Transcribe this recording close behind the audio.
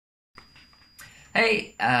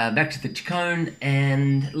Hey, back to the Chacon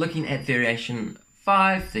and looking at variation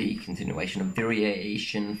 5, the continuation of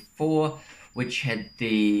variation 4, which had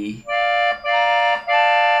the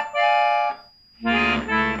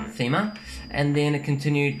thema, and then it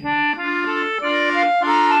continued.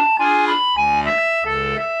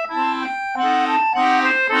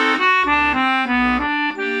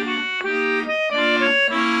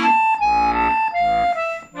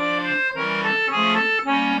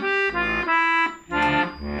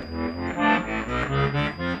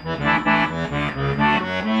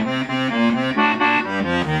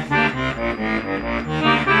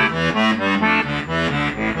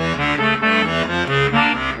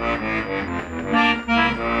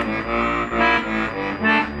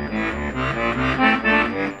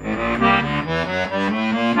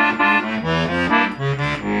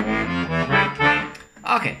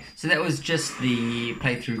 Okay, so that was just the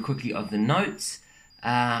playthrough quickly of the notes.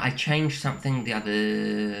 I changed something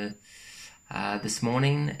this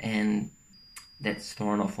morning, and that's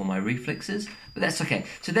thrown off all my reflexes, but that's okay.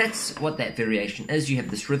 So that's what that variation is. You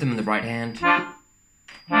have this rhythm in the right hand,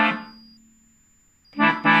 and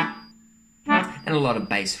a lot of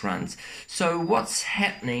bass runs. So what's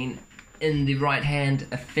happening in the right hand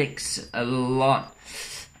affects a lot,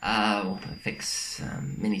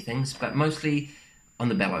 many things, but mostly on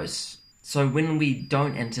the bellows. So when we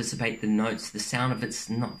don't anticipate the notes, the sound of it's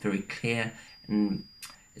not very clear, and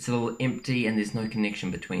it's a little empty, and there's no connection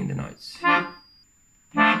between the notes.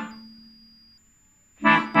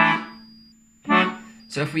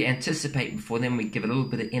 So if we anticipate before, then we give it a little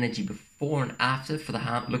bit of energy before and after for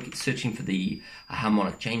the searching for the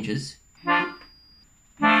harmonic changes.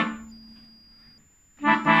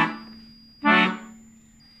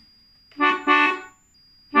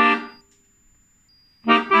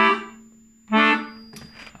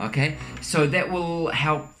 Okay, so that will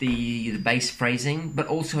help the bass phrasing, but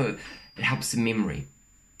also it helps the memory.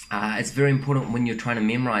 It's very important when you're trying to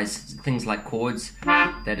memorize things like chords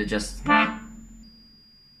that are just...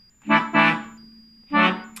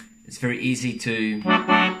 It's very easy to...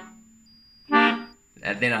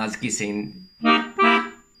 then I was guessing...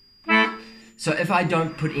 So if I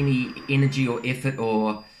don't put any energy or effort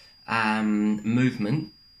or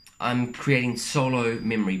movement, I'm creating solo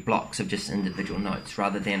memory blocks of just individual notes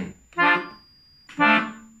rather than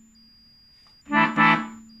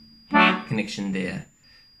connection there,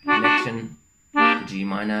 connection, G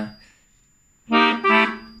minor,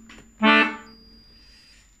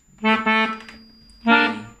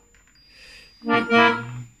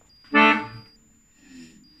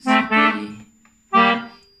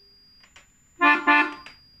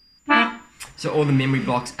 so all the memory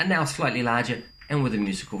blocks are now slightly larger and with a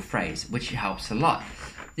musical phrase, which helps a lot.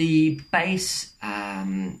 The bass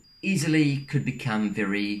easily could become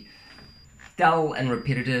very dull and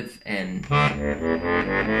repetitive, and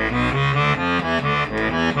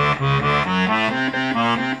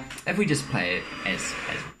if we just play it as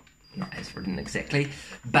not as written exactly,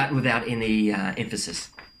 but without any emphasis.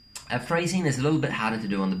 Phrasing is a little bit harder to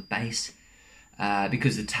do on the bass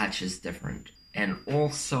because the touch is different, and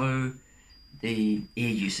also the air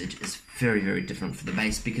usage is very, very different for the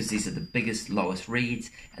bass because these are the biggest, lowest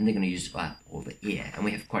reeds, and they're going to use up all the air, and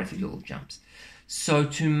we have quite a few little jumps. So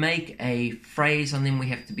to make a phrase on them, we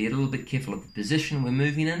have to be a little bit careful of the position we're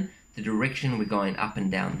moving in, the direction we're going up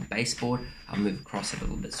and down the baseboard. I'll move across it a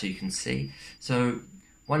little bit so you can see. So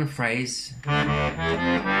one phrase,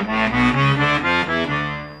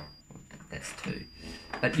 that's two.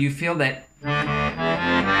 But you feel that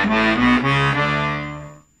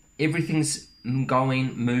everything's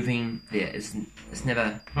going, moving there. It's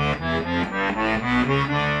never...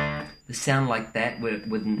 The sound like that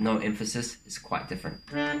with no emphasis is quite different.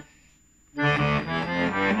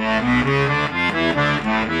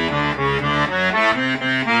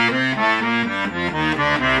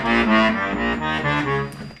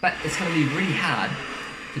 But it's going to be really hard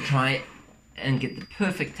to try and get the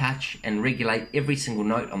perfect touch and regulate every single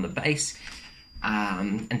note on the bass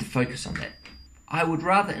and to focus on that. I would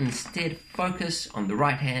rather instead focus on the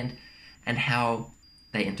right hand and how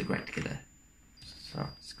they integrate together. So,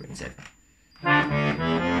 screensaver.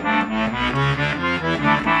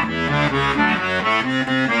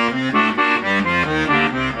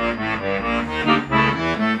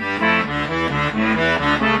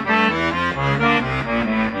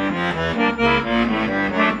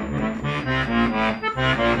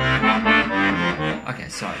 Okay,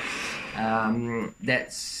 so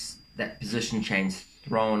that's that position change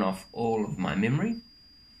thrown off all of my memory,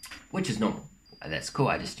 which is normal. That's cool.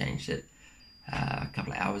 I just changed it a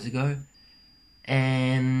couple of hours ago,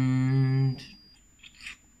 and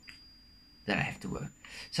that I have to work.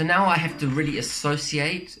 So now I have to really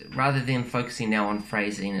associate, rather than focusing now on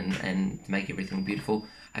phrasing and make everything beautiful,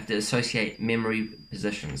 I have to associate memory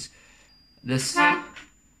positions. This,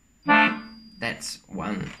 that's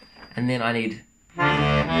one. And then I need,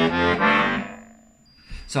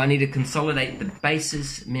 so I need to consolidate the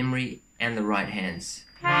basses, memory, and the right hands.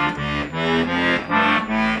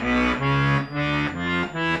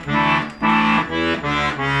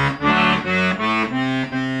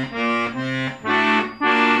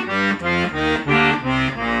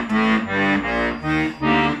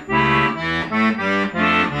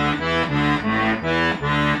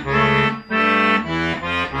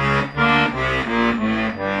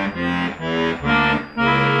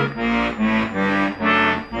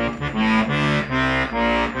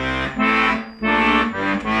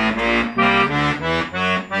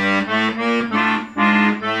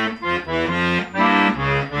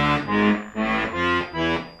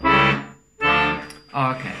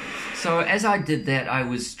 Okay, so as I did that, I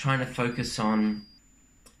was trying to focus on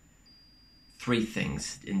three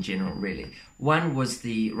things in general, really. One was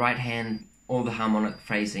the right hand, all the harmonic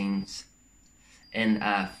phrasings in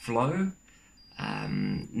flow,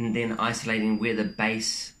 and then isolating where the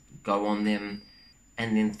bass go on them,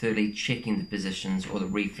 and then thirdly checking the positions or the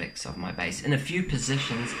reflex of my bass. In a few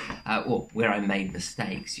positions, or where I made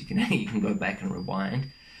mistakes, you can go back and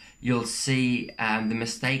rewind, you'll see the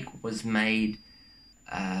mistake was made.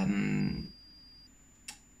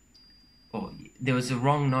 There was a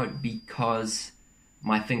wrong note because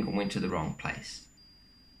my finger went to the wrong place.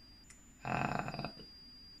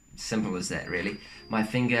 Simple as that, really. My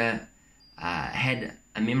finger had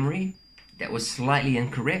a memory that was slightly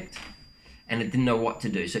incorrect, and it didn't know what to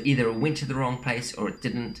do. So either it went to the wrong place or it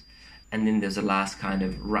didn't, and then there's a last kind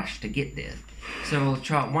of rush to get there. So I'll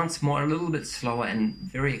try it once more, a little bit slower and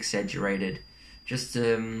very exaggerated, just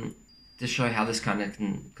to show how this kind of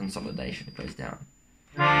consolidation goes down.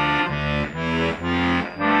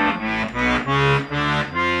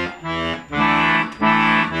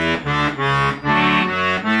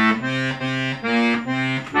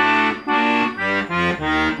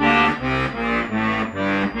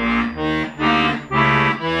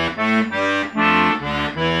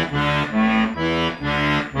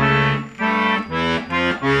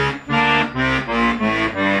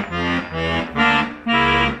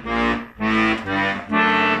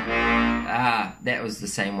 That was the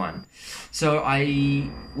same one. So I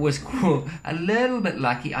was a little bit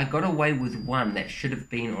lucky. I got away with one that should have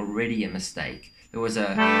been already a mistake. There was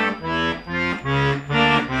a...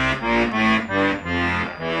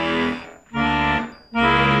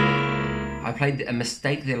 I played a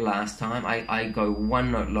mistake there last time. I go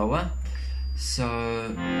one note lower.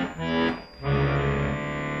 So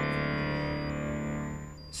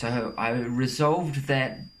I resolved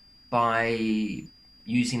that by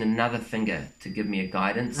using another finger to give me a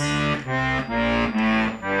guidance. The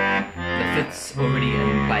fifth's already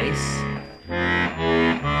in place,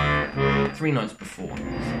 3 notes before,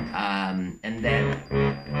 and that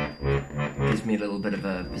gives me a little bit of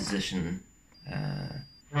a position.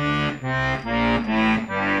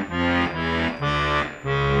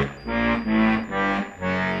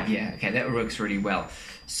 Yeah, okay, that works really well.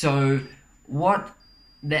 So what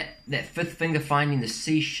that fifth finger finding the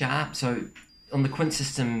C sharp, so on the quint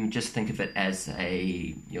system, just think of it as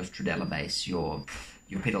your stradella bass, your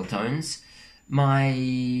pedal tones. My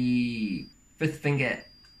fifth finger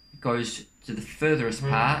goes to the furthest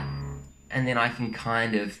part, and then I can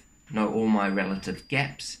kind of know all my relative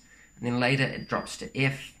gaps. And then later it drops to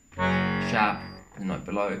F sharp, the note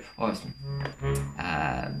below,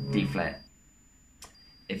 D flat.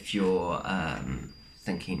 If you're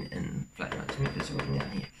thinking in flat notes, because we're down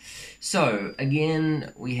here. So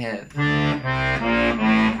again, we have the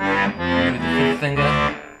fifth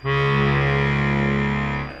finger,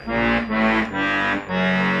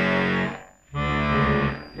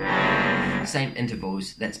 same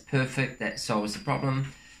intervals. That's perfect. That solves the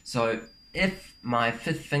problem. So if my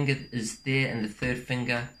fifth finger is there and the third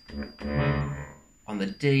finger on the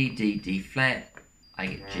D, D flat, I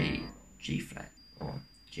get G flat, or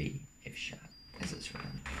G, F sharp, as it's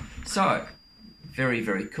written. So, very,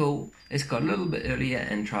 very cool. Let's go a little bit earlier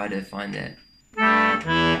and try to find that.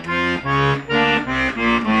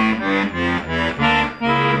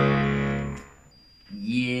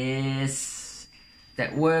 Yes,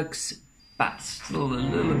 that works, but still a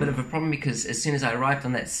little bit of a problem, because as soon as I arrived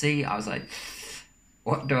on that C, I was like,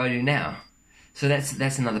 what do I do now? So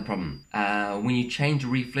that's another problem. When you change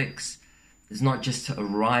reflex, it's not just to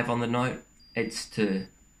arrive on the note, it's to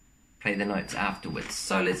play the notes afterwards.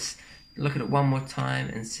 So let's look at it one more time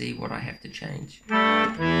and see what I have to change.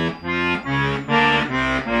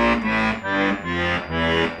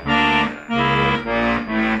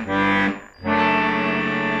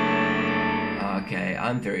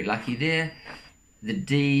 I'm very lucky there. The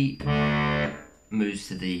D moves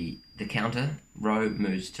to the counter row,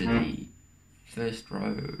 moves to the first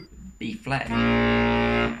row B flat,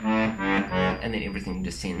 and then everything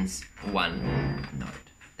descends one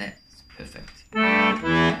note. That's perfect.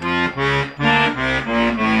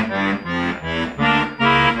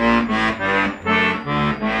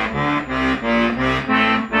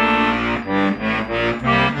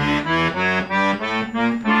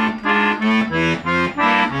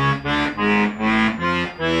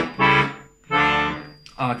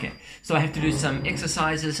 Okay, so I have to do some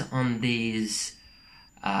exercises on these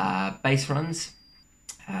bass runs.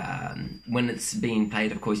 When it's being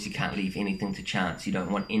played, of course, you can't leave anything to chance. You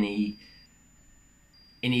don't want any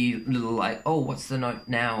little like, oh, what's the note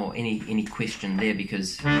now, or any question there,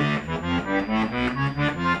 because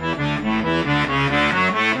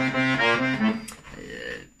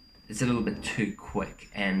it's a little bit too quick,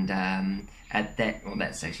 and at that, well,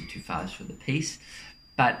 that's actually too fast for the piece,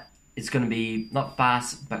 but it's going to be not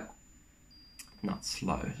fast, but not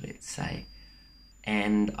slow, let's say.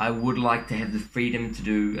 And I would like to have the freedom to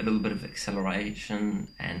do a little bit of acceleration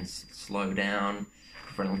and slow down,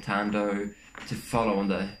 rallentando, to follow on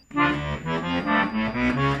the...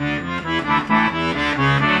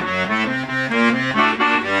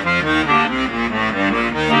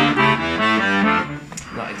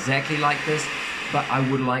 Not exactly like this, but I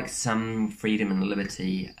would like some freedom and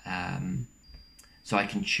liberty, so I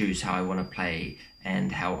can choose how I want to play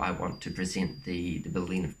and how I want to present the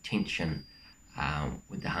building of tension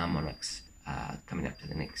with the harmonics coming up to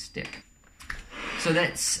the next step. So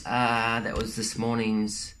that was this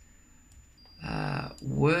morning's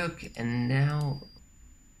work, and now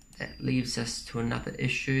that leaves us to another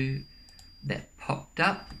issue that popped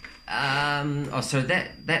up. So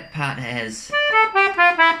that part has...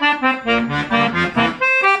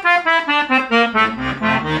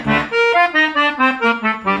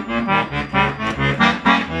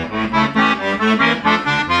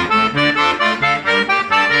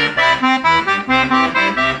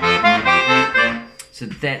 So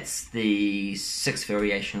that's the sixth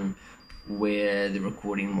variation where the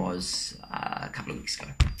recording was a couple of weeks ago.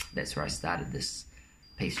 That's where I started this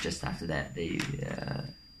piece. Just after that,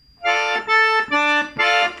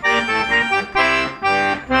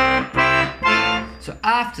 so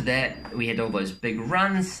after that, we had all those big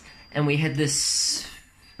runs, and we had this...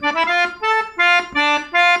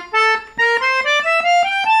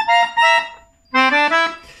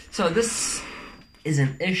 So this is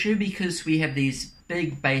an issue because we have these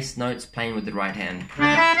big bass notes playing with the right hand.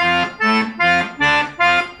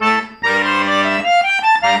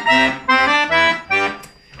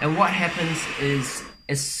 And what happens is,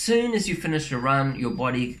 as soon as you finish a run, your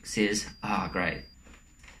body says, "Ah, great,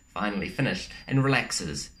 finally finished," and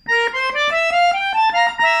relaxes.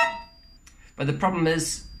 But the problem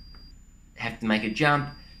is, have to make a jump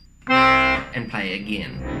and play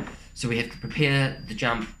again. So we have to prepare the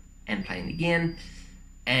jump and play it again.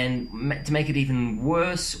 And to make it even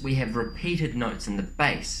worse, we have repeated notes in the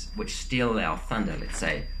bass, which steal our thunder, let's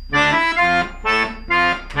say.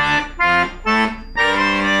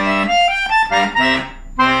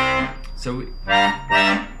 So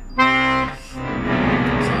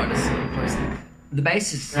the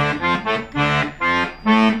bass is...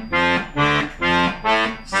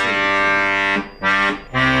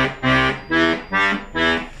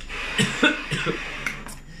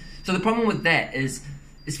 So the problem with that is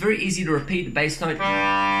it's very easy to repeat the bass note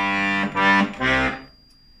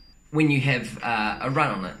when you have a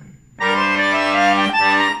run on it.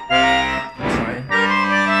 Sorry.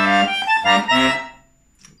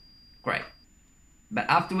 Great. But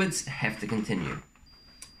afterwards, have to continue.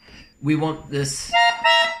 We want this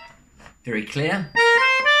very clear.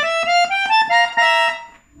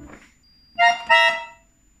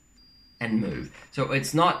 And move. So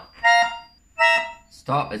it's not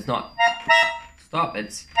stop, it's not stop,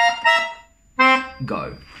 it's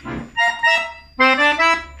go.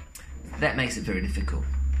 That makes it very difficult.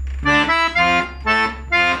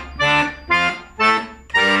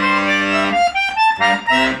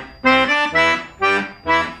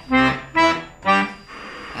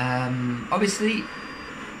 Obviously,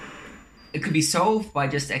 it could be solved by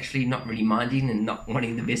just actually not really minding and not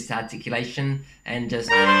wanting the best articulation and just...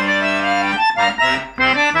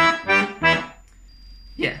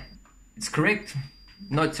 Yeah, it's correct,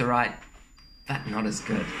 notes are right, but not as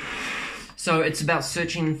good. So it's about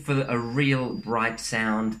searching for a real bright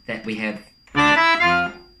sound that we have.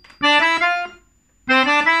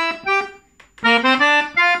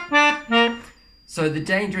 So the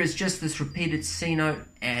danger is just this repeated C note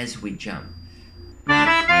as we jump.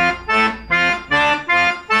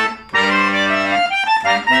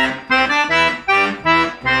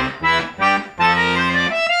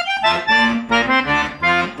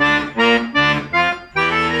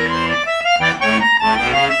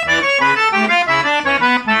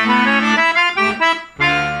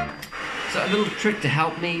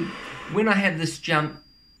 me, when I have this jump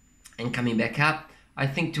and coming back up, I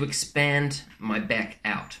think to expand my back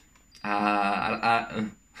out.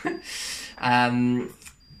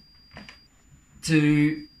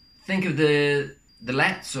 To think of the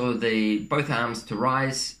lats or both arms to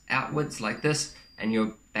rise outwards like this, and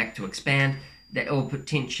your back to expand. That will put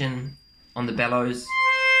tension on the bellows.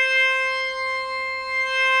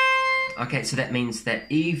 Okay, so that means that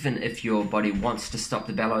even if your body wants to stop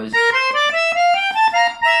the bellows,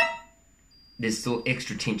 there's still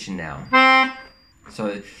extra tension now.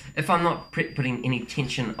 So if I'm not putting any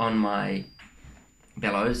tension on my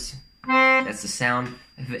bellows, that's the sound.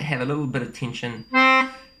 If I have a little bit of tension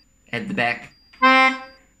at the back,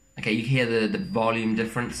 okay, you hear the volume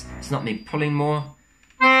difference. It's not me pulling more,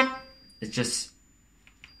 it's just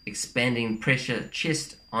expanding pressure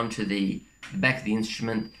chest onto the back of the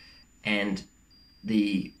instrument and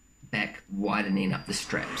the back widening up the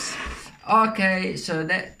straps. Okay, so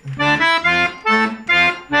that...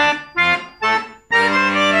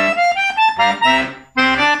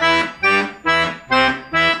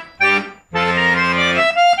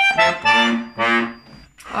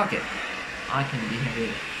 Okay, I can be happy.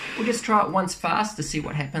 We'll just try it once fast to see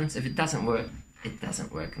what happens. If it doesn't work, it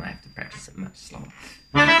doesn't work, and I have to practice it much slower.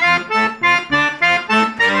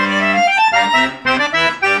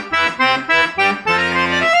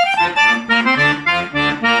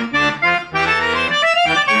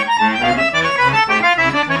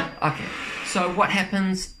 Okay, so what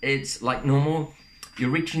happens, it's like normal. You're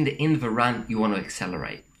reaching the end of a run, you want to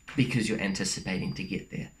accelerate because you're anticipating to get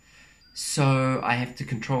there. So I have to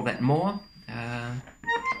control that more.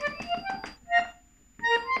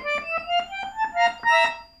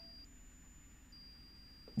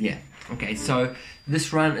 Yeah, okay, so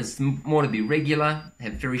this run is more to be regular,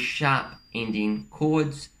 have very sharp ending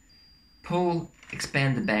chords, pull,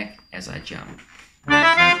 expand the back as I jump.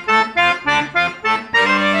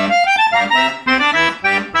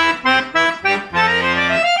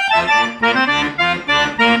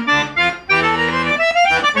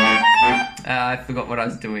 I forgot what I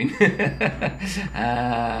was doing.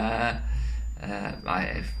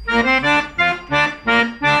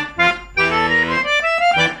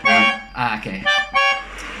 Okay,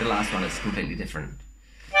 the last one is completely different.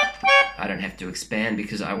 I don't have to expand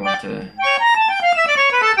because I want to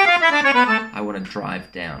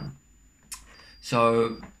drive down.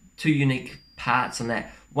 So two unique parts on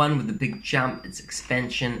that. One with the big jump, it's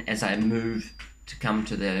expansion as I move to come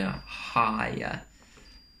to the higher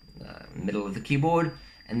middle of the keyboard,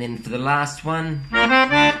 and then for the last one,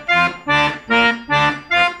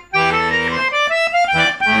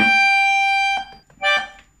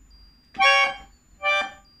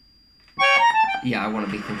 yeah, I want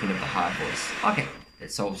to be thinking of the high voice. Okay,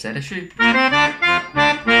 that solves that issue.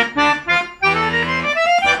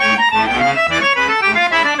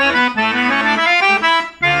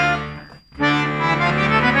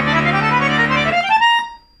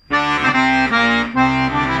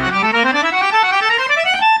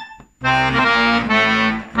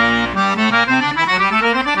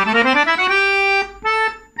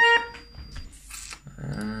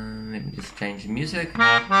 Let me just change the music.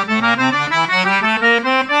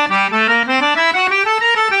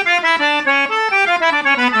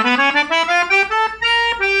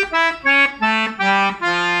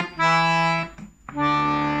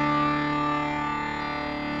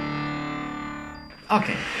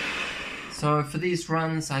 Okay, so for these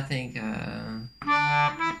runs, I think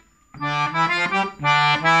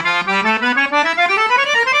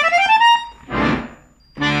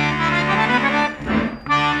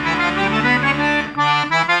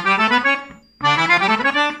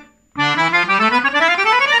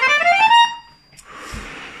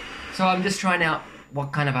so I'm just trying out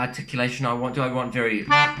what kind of articulation I want. Do I want very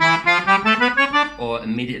or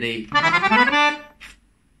immediately?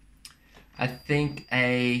 I think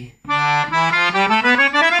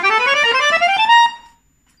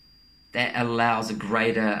that allows a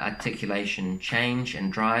greater articulation change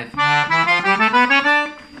and drive.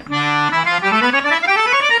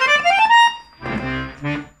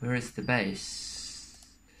 Where is the bass?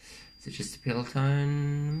 Is it just a pedal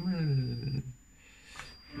tone?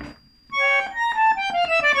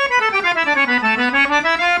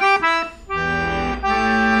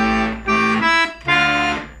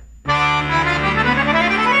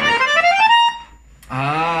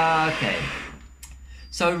 Okay,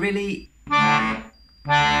 so really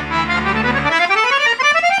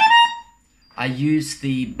I use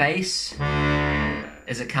the bass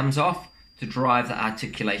as it comes off to drive the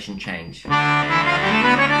articulation change. You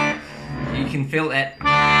can feel that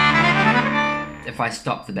if I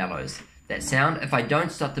stop the bellows. that sound. If I don't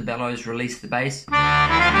stop the bellows, release the bass,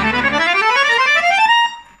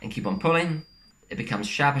 and keep on pulling, it becomes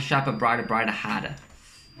sharper, sharper, brighter, brighter, harder.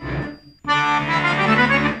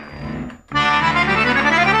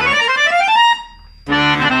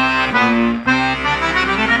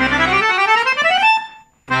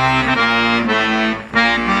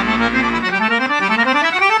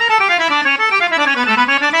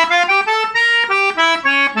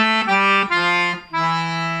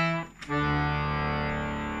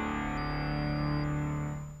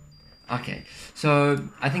 Okay, so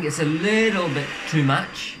I think it's a little bit too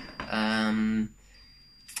much,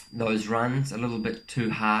 those runs, a little bit too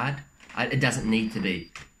hard. It doesn't need to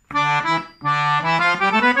be.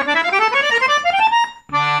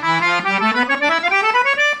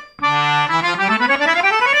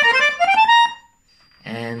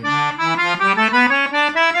 And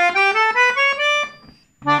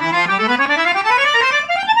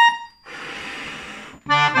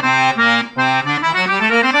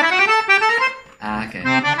okay.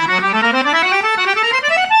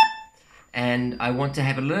 And I want to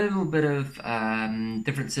have a little bit of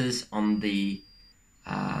differences on the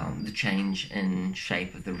change in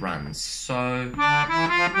shape of the runs. So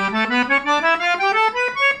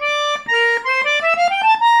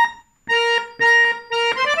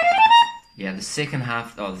yeah, the second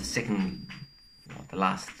half, or the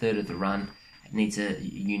last third of the run, it needs a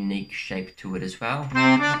unique shape to it as well.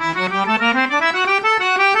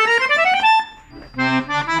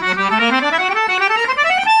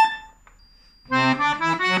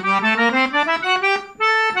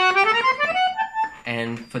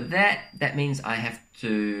 And for that means I have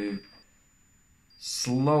to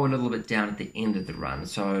slow a little bit down at the end of the run.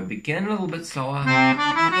 So begin a little bit slower.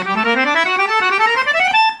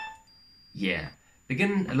 Yeah,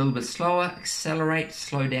 begin a little bit slower, accelerate,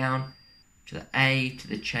 slow down to the A, to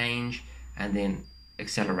the change, and then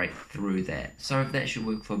accelerate through that. So that should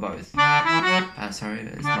work for both. Sorry,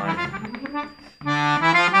 it's mine.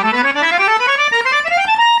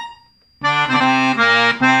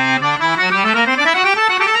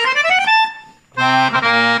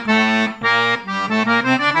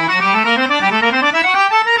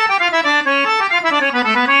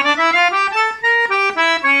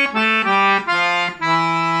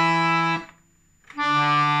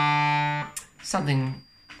 Something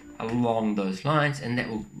along those lines, and that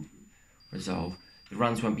will resolve. The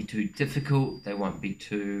runs won't be too difficult, they won't be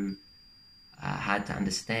too hard to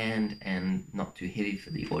understand, and not too heavy for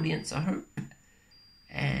the audience, I hope.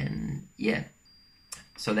 And yeah,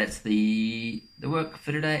 so that's the work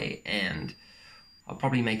for today, and I'll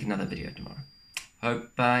probably make another video tomorrow.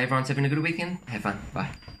 Hope everyone's having a good weekend. Have fun.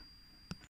 Bye.